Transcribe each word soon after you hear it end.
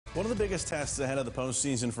One of the biggest tests ahead of the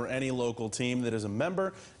postseason for any local team that is a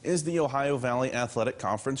member is the Ohio Valley Athletic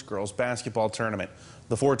Conference Girls Basketball Tournament.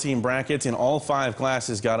 The 4-team brackets in all 5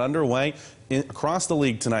 classes got underway across the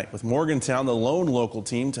league tonight, with Morgantown the lone local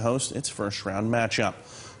team to host its first-round matchup.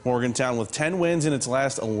 Morgantown with 10 wins in its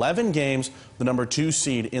last 11 games, the number 2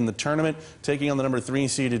 seed in the tournament, taking on the number 3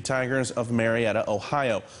 seeded Tigers of Marietta,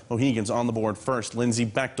 Ohio. Mohigans on the board first. Lindsay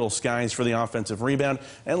Bechtel skies for the offensive rebound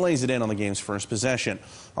and lays it in on the game's first possession.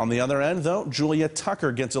 On the other end, though, Julia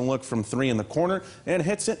Tucker gets a look from 3 in the corner and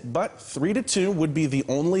hits it, but 3-2 would be the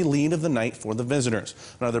only lead of the night for the visitors.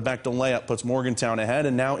 Another Bechtel layup puts Morgantown ahead,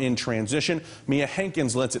 and now in transition, Mia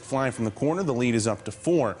Henkins lets it fly from the corner. The lead is up to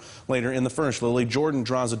 4. Later in the first, Lily Jordan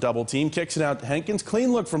draws a double team, kicks it out to Henkins. Clean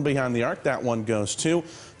look from behind the arc. That one goes 2.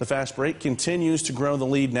 The fast break continues to grow the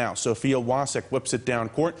lead now. Sophia Wasik whips it down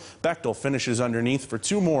court. Bechtel finishes underneath for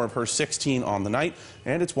 2 more of her 16 on the night.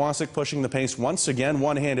 And it's Wasik pushing the pace once again.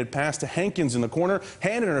 One-handed pass to Henkins in the corner.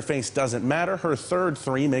 Hand in her face doesn't matter. Her third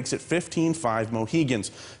 3 makes it 15-5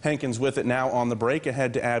 Mohigans. Henkins with it now on the break,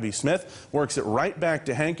 ahead to Abby Smith. Works it right back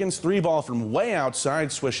to Henkins. 3 ball from way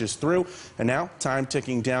outside, swishes through. And now time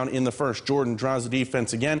ticking down in the first. Jordan draws the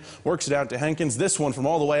defense again. Works it out to Henkins. This one from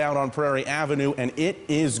all the way out on Prairie Avenue, and it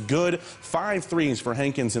is good. 5 threes for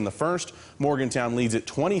Henkins in the first. Morgantown leads it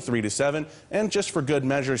 23-7, and just for good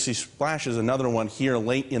measure, she splashes another one here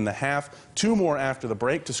late in the half. 2 more after the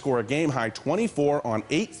break to score a game-high 24 on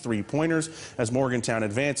 8 3-pointers as Morgantown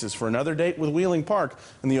advances for another date with Wheeling Park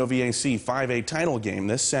in the OVAC 5A title game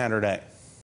this Saturday.